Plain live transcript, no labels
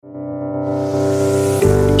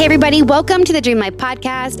Hey everybody, welcome to the Dream Life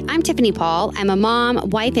Podcast. I'm Tiffany Paul. I'm a mom,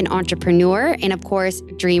 wife, and entrepreneur, and of course,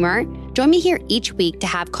 dreamer. Join me here each week to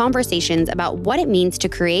have conversations about what it means to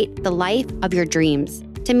create the life of your dreams.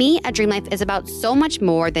 To me, a dream life is about so much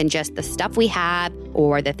more than just the stuff we have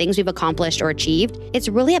or the things we've accomplished or achieved. It's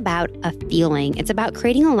really about a feeling. It's about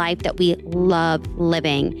creating a life that we love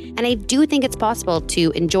living. And I do think it's possible to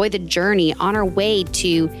enjoy the journey on our way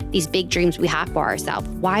to these big dreams we have for ourselves.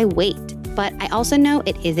 Why wait? But I also know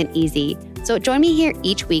it isn't easy. So join me here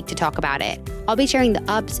each week to talk about it. I'll be sharing the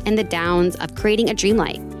ups and the downs of creating a dream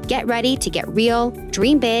life. Get ready to get real,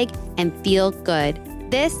 dream big, and feel good.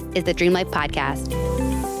 This is the Dream Life Podcast.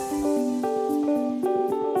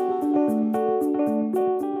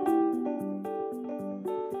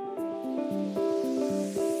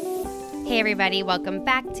 Hey everybody, welcome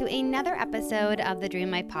back to another episode of the Dream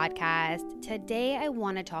Life Podcast. Today I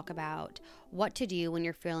want to talk about what to do when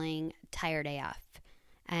you're feeling tired AF.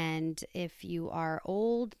 And if you are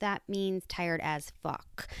old, that means tired as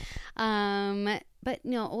fuck. But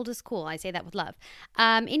no, old is cool. I say that with love.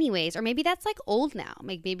 Anyways, or maybe that's like old now.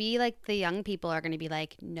 Like maybe like the young people are going to be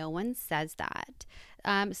like, no one says that.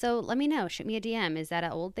 So let me know. Shoot me a DM. Is that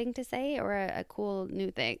an old thing to say or a cool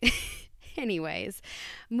new thing? Anyways,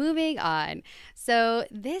 moving on. So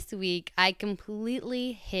this week, I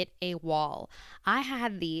completely hit a wall. I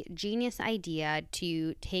had the genius idea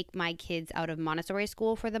to take my kids out of Montessori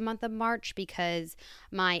school for the month of March because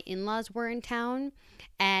my in-laws were in town.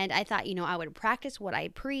 And I thought, I would practice what I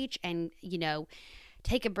preach and,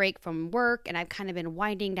 take a break from work. And I've kind of been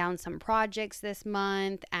winding down some projects this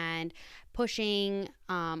month and pushing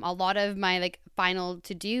a lot of my final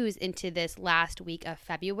to-dos into this last week of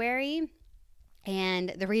February.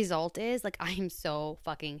 And the result is I'm so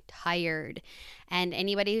fucking tired. And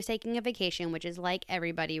anybody who's taking a vacation, which is like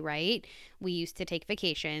everybody, right? We used to take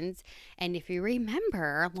vacations. And if you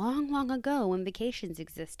remember long, long ago when vacations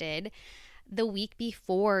existed, the week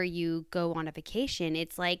before you go on a vacation,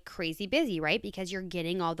 it's crazy busy, right? Because you're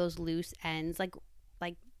getting all those loose ends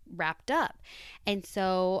wrapped up. And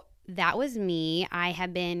so that was me. I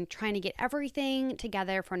have been trying to get everything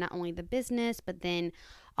together for not only the business, but then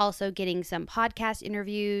also getting some podcast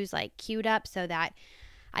interviews queued up so that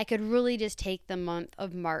I could really just take the month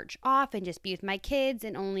of March off and just be with my kids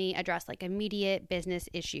and only address immediate business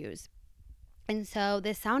issues. And so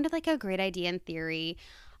this sounded like a great idea in theory.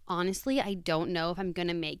 Honestly, I don't know if I'm going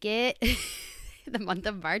to make it the month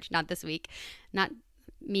of March, not this week, not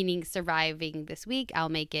meaning surviving this week. I'll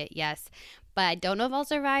make it, yes. But I don't know if I'll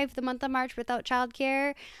survive the month of March without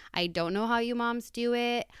childcare. I don't know how you moms do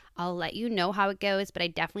it. I'll let you know how it goes, but I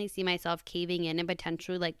definitely see myself caving in and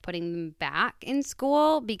potentially putting them back in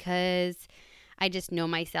school because I just know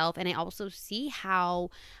myself. And I also see how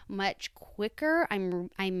much quicker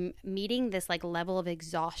I'm meeting this level of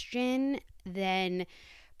exhaustion than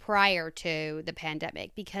prior to the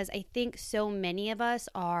pandemic, because I think so many of us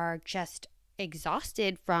are just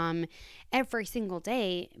exhausted from every single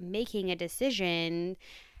day making a decision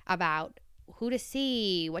about who to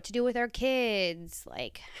see, what to do with our kids,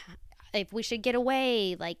 if we should get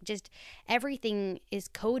away, just everything is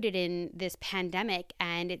coded in this pandemic,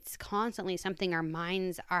 and it's constantly something our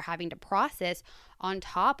minds are having to process on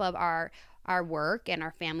top of our work and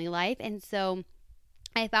our family life. And so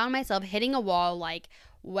I found myself hitting a wall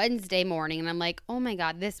Wednesday morning, and I'm like, oh my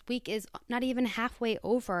God, this week is not even halfway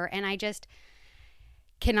over, and I just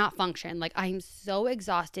cannot function. I'm so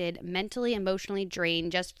exhausted, mentally, emotionally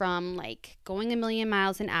drained just from going a million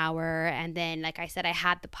miles an hour. And then, like I said, I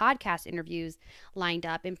had the podcast interviews lined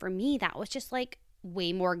up. And for me, that was just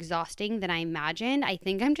way more exhausting than I imagined. I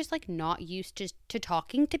think I'm just not used to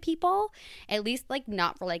talking to people, at least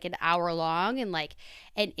not for an hour long and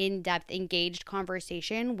an in-depth engaged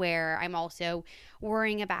conversation where I'm also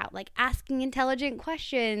worrying about asking intelligent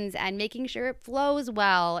questions and making sure it flows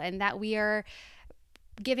well and that we are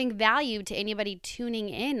giving value to anybody tuning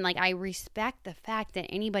in. I respect the fact that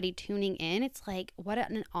anybody tuning in, it's what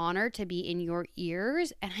an honor to be in your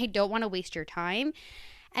ears, and I don't want to waste your time.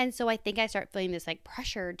 And so I think I start feeling this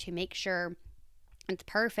pressure to make sure it's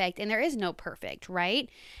perfect, and there is no perfect, right?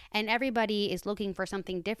 And everybody is looking for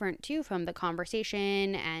something different too from the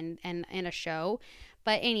conversation and a show.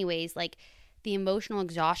 But anyways, the emotional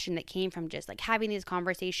exhaustion that came from just having these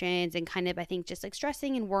conversations and kind of, I think, just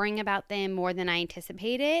stressing and worrying about them more than I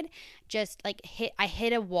anticipated, just I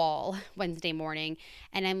hit a wall Wednesday morning,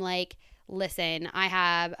 and I'm listen, I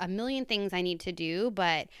have a million things I need to do,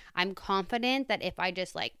 but I'm confident that if I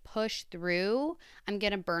just like push through, I'm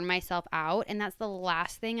going to burn myself out. And that's the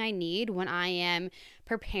last thing I need when I am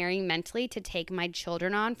preparing mentally to take my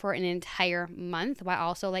children on for an entire month while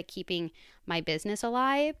also like keeping my business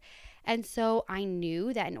alive. And so I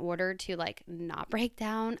knew that in order to like not break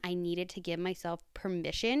down, I needed to give myself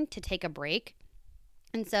permission to take a break.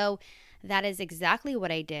 And so that is exactly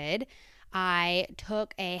what I did. I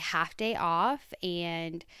took a half day off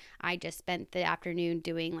and I just spent the afternoon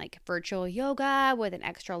doing like virtual yoga with an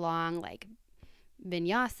extra long like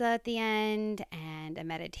vinyasa at the end and a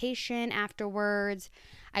meditation afterwards.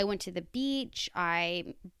 I went to the beach.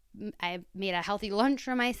 I made a healthy lunch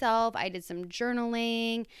for myself. I did some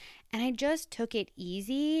journaling and I just took it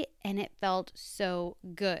easy and it felt so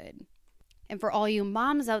good. And for all you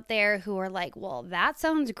moms out there who are like, well, that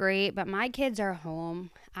sounds great, but my kids are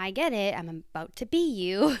home. I get it. I'm about to be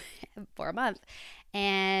you for a month.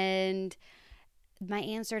 And my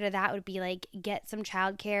answer to that would be like, get some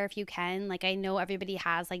childcare if you can. Like, I know everybody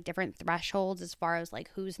has like different thresholds as far as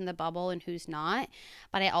like who's in the bubble and who's not.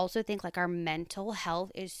 But I also think like our mental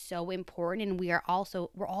health is so important. And we're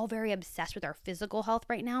all very obsessed with our physical health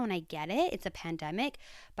right now. And I get it. It's a pandemic,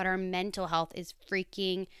 but our mental health is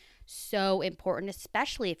freaking so important,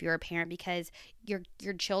 especially if you're a parent, because your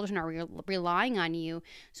children are relying on you.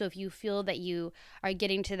 So if you feel that you are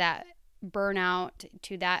getting to that burnout,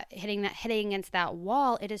 to that hitting against that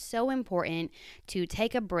wall, it is so important to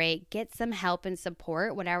take a break, get some help and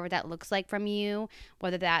support, whatever that looks like from you,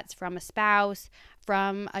 whether that's from a spouse,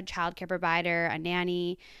 from a childcare provider, a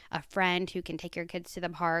nanny, a friend who can take your kids to the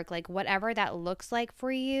park, like whatever that looks like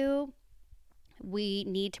for you. We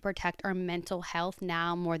need to protect our mental health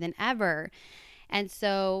now more than ever. And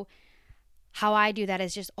so how I do that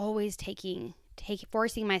is just always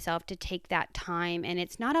forcing myself to take that time. And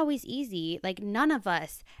it's not always easy. Like none of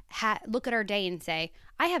us look at our day and say,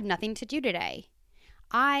 I have nothing to do today.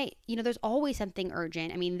 There's always something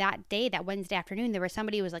urgent. I mean, that day, that Wednesday afternoon, there was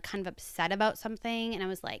somebody who was like kind of upset about something. And I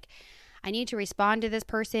was like, I need to respond to this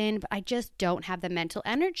person, but I just don't have the mental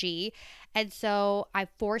energy. And so I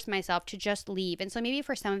forced myself to just leave. And so maybe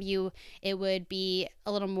for some of you, it would be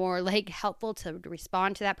a little more like helpful to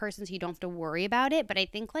respond to that person so you don't have to worry about it. But I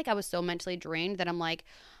think like I was so mentally drained that I'm like,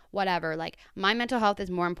 whatever, like my mental health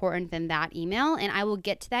is more important than that email. And I will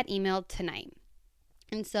get to that email tonight.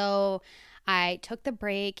 And so I took the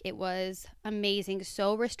break. It was amazing,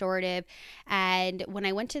 so restorative. And when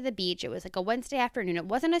I went to the beach, it was like a Wednesday afternoon. It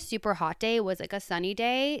wasn't a super hot day. It was like a sunny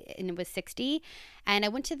day and it was 60. And I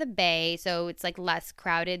went to the bay, so it's like less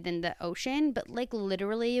crowded than the ocean. But like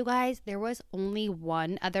literally, you guys, there was only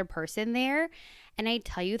one other person there. And I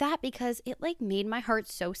tell you that because it like made my heart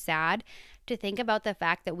so sad to think about the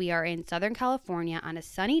fact that we are in Southern California on a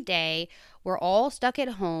sunny day. We're all stuck at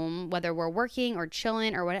home, whether we're working or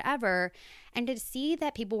chilling or whatever. And to see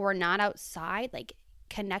that people were not outside, like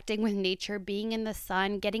connecting with nature, being in the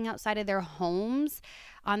sun, getting outside of their homes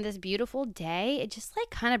on this beautiful day, it just like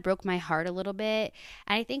kind of broke my heart a little bit.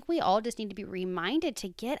 And I think we all just need to be reminded to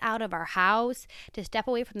get out of our house, to step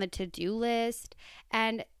away from the to-do list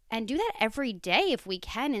and do that every day if we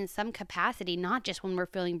can in some capacity, not just when we're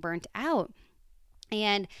feeling burnt out.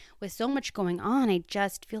 And with so much going on, I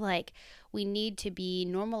just feel like we need to be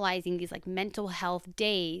normalizing these like mental health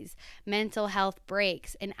days, mental health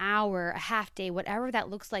breaks, an hour, a half day, whatever that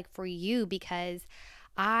looks like for you, because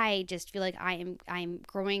I just feel like I'm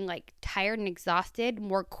growing like tired and exhausted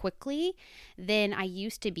more quickly than I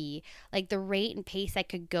used to be. Like the rate and pace I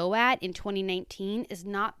could go at in 2019 is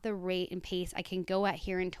not the rate and pace I can go at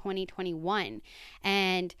here in 2021.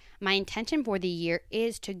 And my intention for the year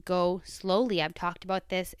is to go slowly. I've talked about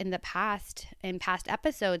this in past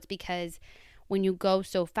episodes, because when you go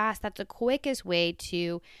so fast, that's the quickest way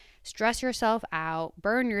to stress yourself out,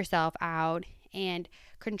 burn yourself out, and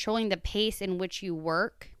controlling the pace in which you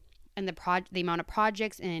work and the amount of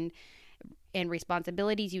projects and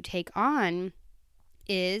responsibilities you take on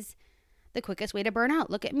is the quickest way to burn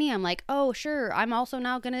out. Look at me. I'm like, oh, sure. I'm also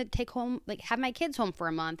now going to have my kids home for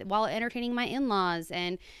a month while entertaining my in-laws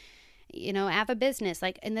and, have a business.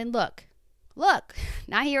 Like, and then look,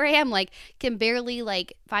 now here I am, like, can barely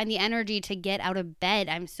like find the energy to get out of bed.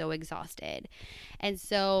 I'm so exhausted. And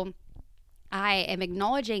so I am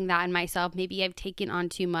acknowledging that in myself. Maybe I've taken on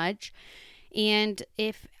too much. And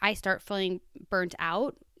if I start feeling burnt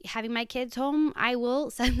out having my kids home, I will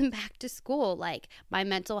send them back to school. Like, my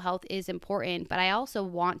mental health is important, but I also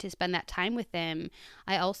want to spend that time with them.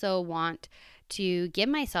 I also want to give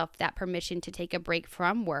myself that permission to take a break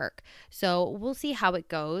from work. So we'll see how it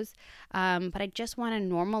goes. But I just want to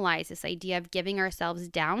normalize this idea of giving ourselves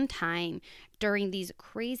downtime during these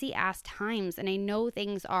crazy ass times. And I know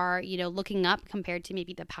things are, looking up compared to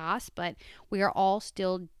maybe the past, but we are all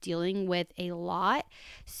still dealing with a lot.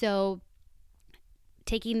 So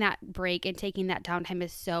taking that break and taking that downtime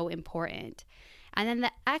is so important. And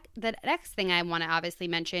then the next thing I want to obviously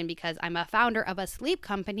mention, because I'm a founder of a sleep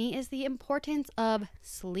company, is the importance of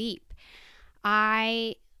sleep.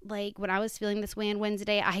 When I was feeling this way on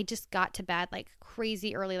Wednesday, I just got to bed like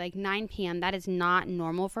crazy early, like 9 p.m. That is not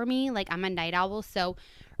normal for me. Like, I'm a night owl, so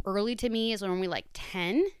early to me is normally like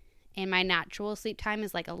 10, and my natural sleep time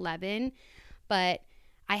is like 11. But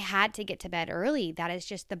I had to get to bed early. That is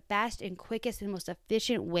just the best and quickest and most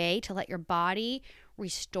efficient way to let your body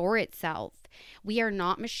restore itself. We are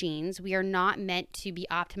not machines. We are not meant to be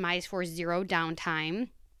optimized for zero downtime.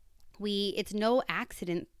 It's no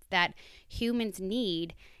accident that humans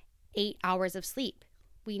need 8 hours of sleep.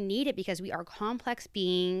 We need it because we are complex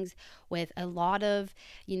beings with a lot of,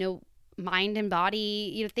 mind and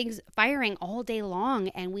body, things firing all day long.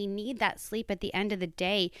 And we need that sleep at the end of the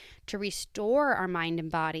day to restore our mind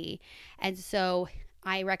and body. And so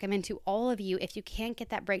I recommend to all of you, if you can't get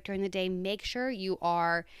that break during the day, make sure you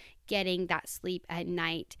are getting that sleep at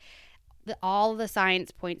night. All the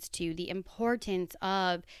science points to the importance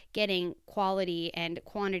of getting quality and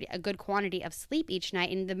quantity, a good quantity of sleep each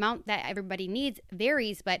night. And the amount that everybody needs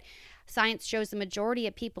varies, but science shows the majority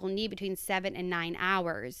of people need between 7 and 9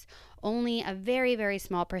 hours. Only a very, very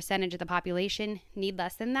small percentage of the population need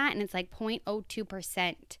less than that, and it's like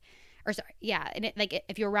 0.02%. And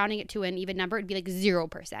if you're rounding it to an even number, it'd be like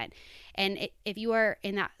 0%. And if you are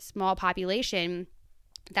in that small population,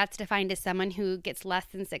 that's defined as someone who gets less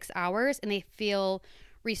than 6 hours and they feel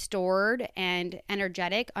restored and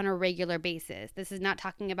energetic on a regular basis. This is not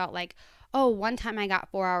talking about like, oh, one time I got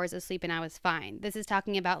 4 hours of sleep and I was fine. This is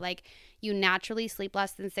talking about like you naturally sleep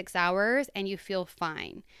less than 6 hours and you feel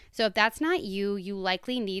fine. So if that's not you, you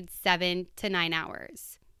likely need 7 to 9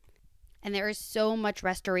 hours. And there is so much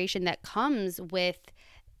restoration that comes with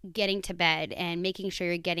getting to bed and making sure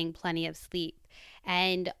you're getting plenty of sleep.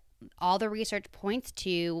 And all the research points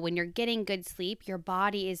to when you're getting good sleep, your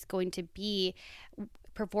body is going to be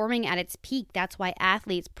performing at its peak. That's why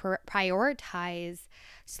athletes prioritize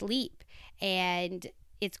sleep, and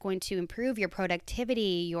it's going to improve your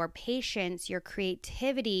productivity, your patience, your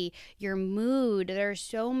creativity, your mood. There are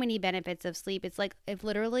so many benefits of sleep. It's like if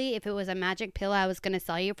it was a magic pill I was going to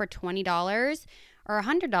sell you for $20 or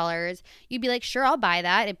 $100, you'd be like, sure, I'll buy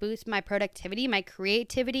that. It boosts my productivity, my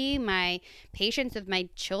creativity, my patience with my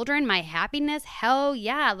children, my happiness. Hell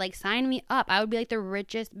yeah, like sign me up. I would be like the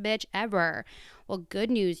richest bitch ever. Well,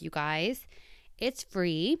 good news, you guys. It's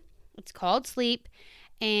free. It's called Sleep.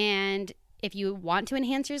 And if you want to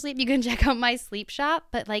enhance your sleep, you can check out my sleep shop,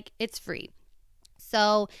 but like it's free.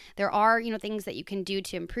 So there are, things that you can do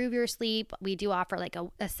to improve your sleep. We do offer like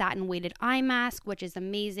a satin weighted eye mask, which is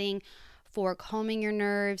amazing for calming your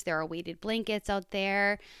nerves. There are weighted blankets out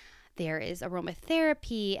there. There is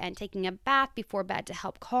aromatherapy and taking a bath before bed to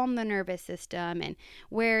help calm the nervous system, and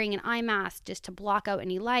wearing an eye mask just to block out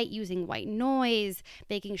any light, using white noise,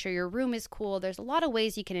 making sure your room is cool. There's a lot of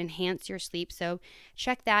ways you can enhance your sleep. So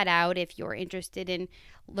check that out if you're interested in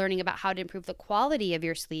learning about how to improve the quality of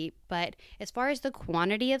your sleep. But as far as the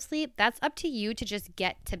quantity of sleep, that's up to you to just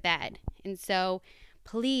get to bed. And so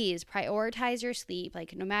please prioritize your sleep.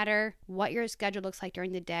 Like, no matter what your schedule looks like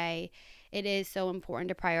during the day, it is so important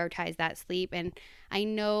to prioritize that sleep. And I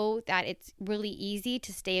know that it's really easy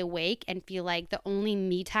to stay awake and feel like the only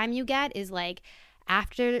me time you get is like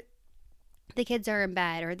after the kids are in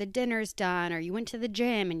bed or the dinner's done or you went to the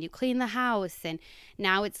gym and you clean the house, and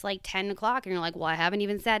now it's like 10 o'clock and you're like, well, I haven't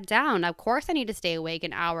even sat down. Of course I need to stay awake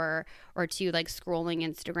an hour or two, like scrolling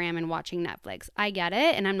Instagram and watching Netflix. I get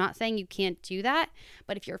it. And I'm not saying you can't do that,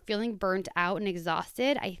 but if you're feeling burnt out and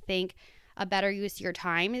exhausted, I think a better use of your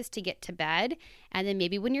time is to get to bed. And then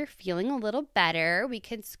maybe when you're feeling a little better, we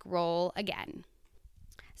can scroll again.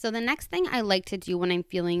 So the next thing I like to do when I'm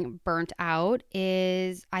feeling burnt out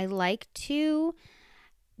is I like to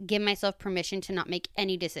give myself permission to not make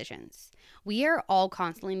any decisions. We are all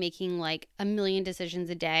constantly making like a million decisions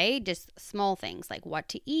a day, just small things like what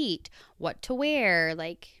to eat, what to wear,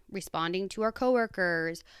 like responding to our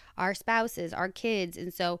coworkers, our spouses, our kids.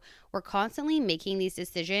 And so we're constantly making these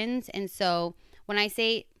decisions. And so when I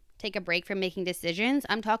say take a break from making decisions,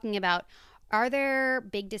 I'm talking about, are there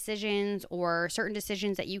big decisions or certain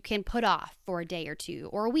decisions that you can put off for a day or two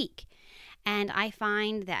or a week? And I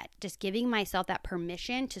find that just giving myself that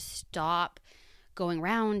permission to stop going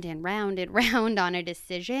round and round and round on a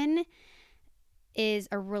decision is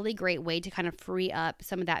a really great way to kind of free up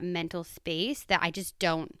some of that mental space that I just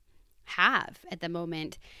don't have at the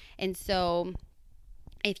moment. And so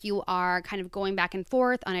if you are kind of going back and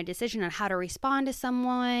forth on a decision on how to respond to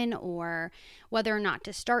someone, or whether or not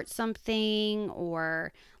to start something,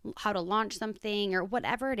 or how to launch something, or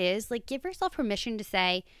whatever it is, like, give yourself permission to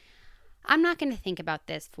say, I'm not going to think about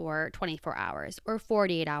this for 24 hours or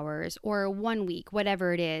 48 hours or 1 week,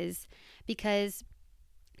 whatever it is, because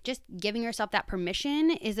just giving yourself that permission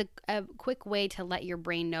is a quick way to let your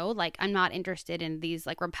brain know, like, I'm not interested in these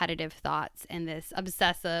like repetitive thoughts and this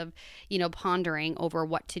obsessive, pondering over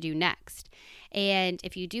what to do next. And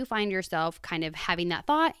if you do find yourself kind of having that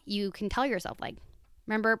thought, you can tell yourself, like,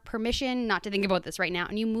 remember, permission not to think about this right now,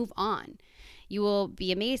 and you move on. You will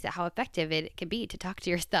be amazed at how effective it can be to talk to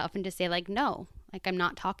yourself and to say, like, no, like, I'm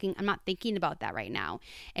not thinking about that right now,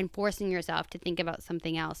 and forcing yourself to think about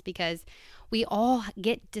something else, because we all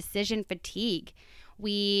get decision fatigue.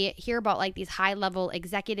 We hear about like these high level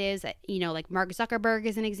executives, like Mark Zuckerberg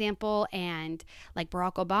is an example, and like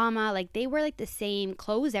Barack Obama, like they wear like the same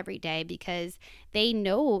clothes every day because they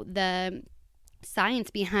know the science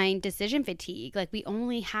behind decision fatigue. Like, we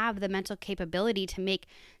only have the mental capability to make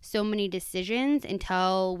so many decisions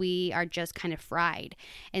until we are just kind of fried.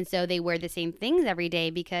 And so they wear the same things every day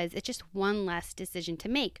because it's just one less decision to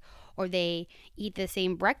make. Or they eat the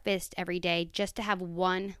same breakfast every day just to have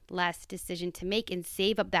one less decision to make and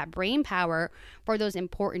save up that brain power for those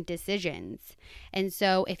important decisions. And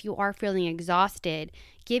so if you are feeling exhausted,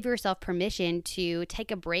 give yourself permission to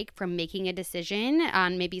take a break from making a decision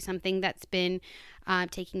on maybe something that's been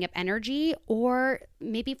taking up energy, or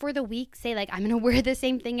maybe for the week, say, like, I'm going to wear the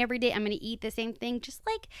same thing every day. I'm going to eat the same thing. Just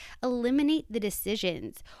like eliminate the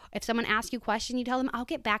decisions. If someone asks you a question, you tell them, I'll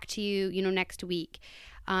get back to you, next week.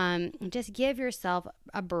 Just give yourself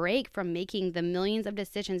a break from making the millions of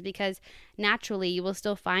decisions, because naturally you will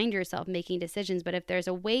still find yourself making decisions. But if there's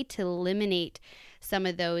a way to eliminate some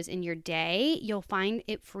of those in your day, you'll find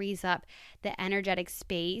it frees up the energetic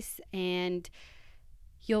space, and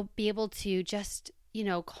you'll be able to just,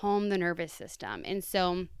 calm the nervous system. And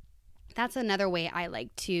so that's another way I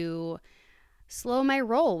like to slow my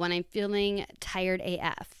roll when I'm feeling tired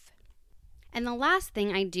AF. And the last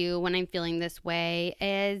thing I do when I'm feeling this way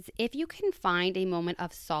is, if you can find a moment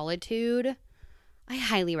of solitude, I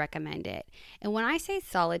highly recommend it. And when I say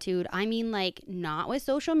solitude, I mean like not with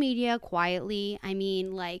social media quietly. I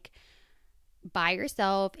mean like by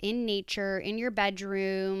yourself in nature, in your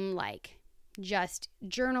bedroom, like just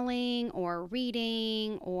journaling or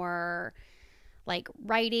reading or like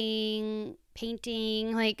writing,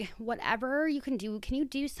 painting, like whatever you can do. Can you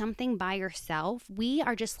do something by yourself? We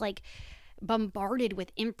are just like bombarded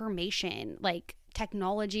with information, like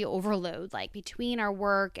technology overload, like between our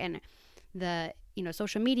work and the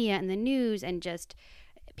social media and the news and just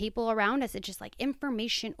people around us. It's just like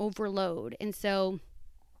information overload. And so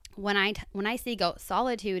when I say go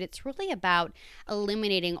solitude, it's really about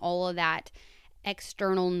eliminating all of that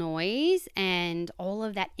external noise and all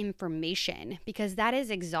of that information, because that is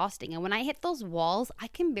exhausting. And when I hit those walls, I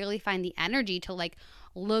can barely find the energy to like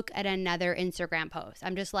look at another Instagram post.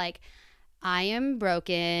 I'm just like, I am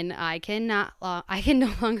broken. I can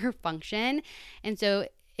no longer function. And so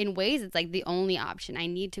in ways, it's like the only option. I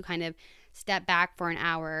need to kind of step back for an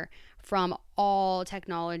hour from all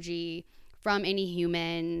technology, from any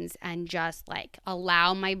humans, and just like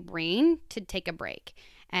allow my brain to take a break.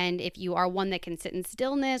 And if you are one that can sit in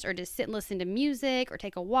stillness or just sit and listen to music or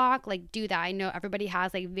take a walk, like do that. I know everybody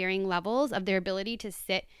has like varying levels of their ability to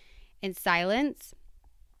sit in silence.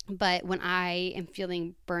 But when I am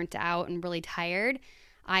feeling burnt out and really tired,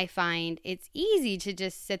 I find it's easy to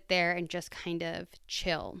just sit there and just kind of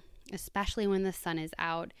chill, especially when the sun is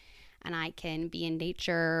out and I can be in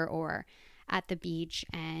nature or at the beach.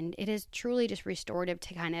 And it is truly just restorative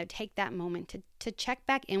to kind of take that moment to check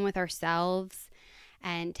back in with ourselves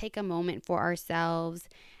and take a moment for ourselves.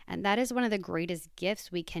 And that is one of the greatest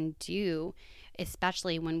gifts we can do,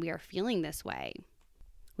 especially when we are feeling this way.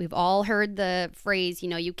 We've all heard the phrase,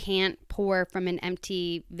 you can't pour from an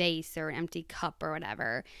empty vase or an empty cup or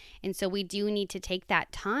whatever. And so we do need to take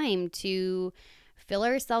that time to fill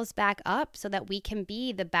ourselves back up so that we can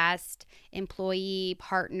be the best employee,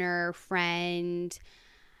 partner, friend,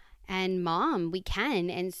 and mom we can.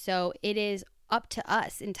 And so it is up to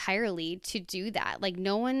us entirely to do that. Like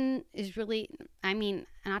no one is really,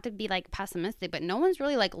 not to be like pessimistic, but no one's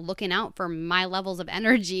really like looking out for my levels of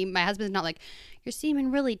energy. My husband's not like, you're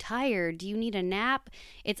seeming really tired. Do you need a nap?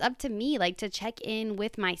 It's up to me like to check in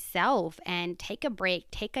with myself and take a break,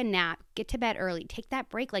 take a nap, get to bed early, take that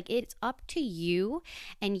break. Like it's up to you,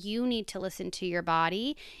 and you need to listen to your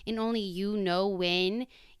body, and only you know when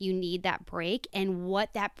you need that break and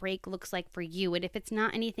what that break looks like for you. And if it's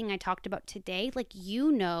not anything I talked about today, like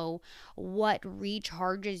you know what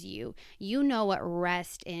recharges you. You know what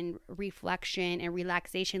rest and reflection and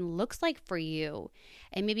relaxation looks like for you.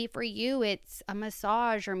 And maybe for you it's a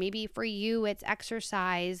massage, or maybe for you it's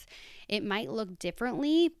exercise. It might look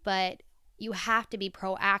differently, but you have to be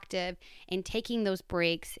proactive in taking those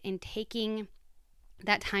breaks and taking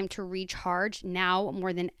that time to recharge now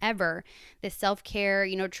more than ever. The self-care,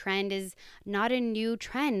 trend is not a new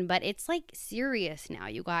trend, but it's like serious now,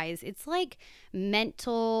 you guys. It's like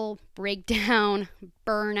mental breakdown,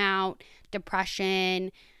 burnout,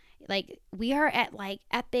 depression. Like we are at like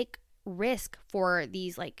epic risk for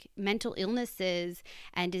these like mental illnesses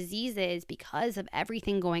and diseases because of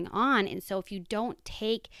everything going on. And so if you don't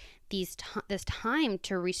take this time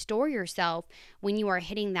to restore yourself when you are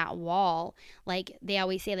hitting that wall, like they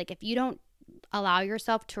always say, like if you don't allow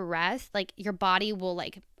yourself to rest, like your body will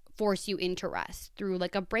like force you into rest through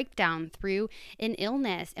like a breakdown, through an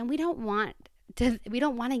illness. And we don't want to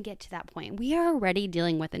get to that point. We are already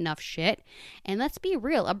dealing with enough shit. And let's be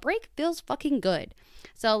real, a break feels fucking good.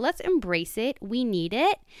 So let's embrace it. We need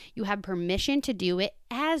it. You have permission to do it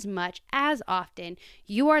as much, as often.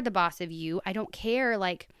 You are the boss of you. I don't care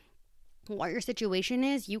like what your situation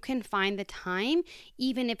is. You can find the time,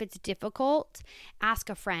 even if it's difficult. Ask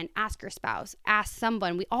a friend, ask your spouse, ask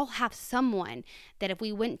someone. We all have someone that if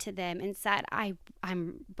we went to them and said,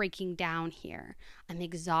 I'm breaking down here, I'm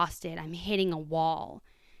exhausted, I'm hitting a wall,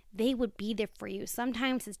 they would be there for you.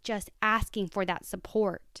 Sometimes it's just asking for that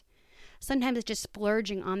support. Sometimes it's just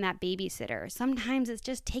splurging on that babysitter. Sometimes it's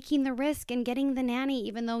just taking the risk and getting the nanny,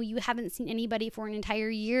 even though you haven't seen anybody for an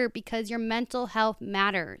entire year, because your mental health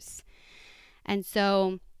matters. And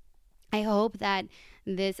so I hope that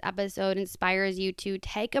this episode inspires you to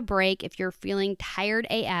take a break if you're feeling tired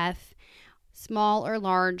AF, small or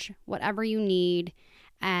large, whatever you need.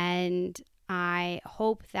 And I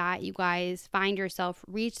hope that you guys find yourself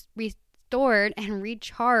restored and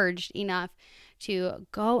recharged enough to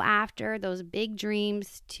go after those big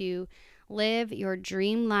dreams, to live your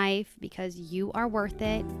dream life, because you are worth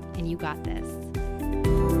it and you got this.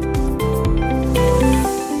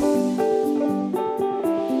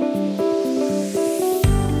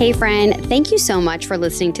 Hey friend, thank you so much for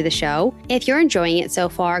listening to the show. If you're enjoying it so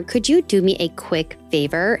far, could you do me a quick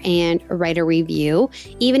favor and write a review?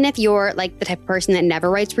 Even if you're like the type of person that never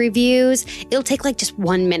writes reviews, it'll take like just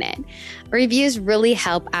 1 minute. Reviews really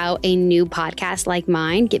help out a new podcast like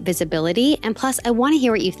mine get visibility. And plus, I want to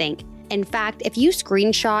hear what you think. In fact, if you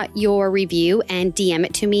screenshot your review and DM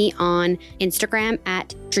it to me on Instagram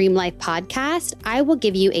at Dream Life Podcast, I will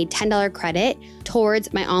give you a $10 credit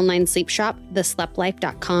towards my online sleep shop,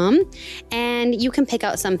 thesleplife.com. And you can pick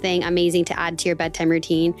out something amazing to add to your bedtime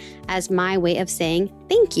routine as my way of saying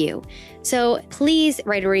thank you. So please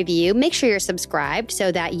write a review. Make sure you're subscribed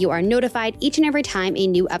so that you are notified each and every time a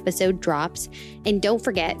new episode drops. And don't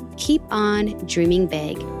forget, keep on dreaming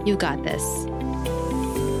big. You got this.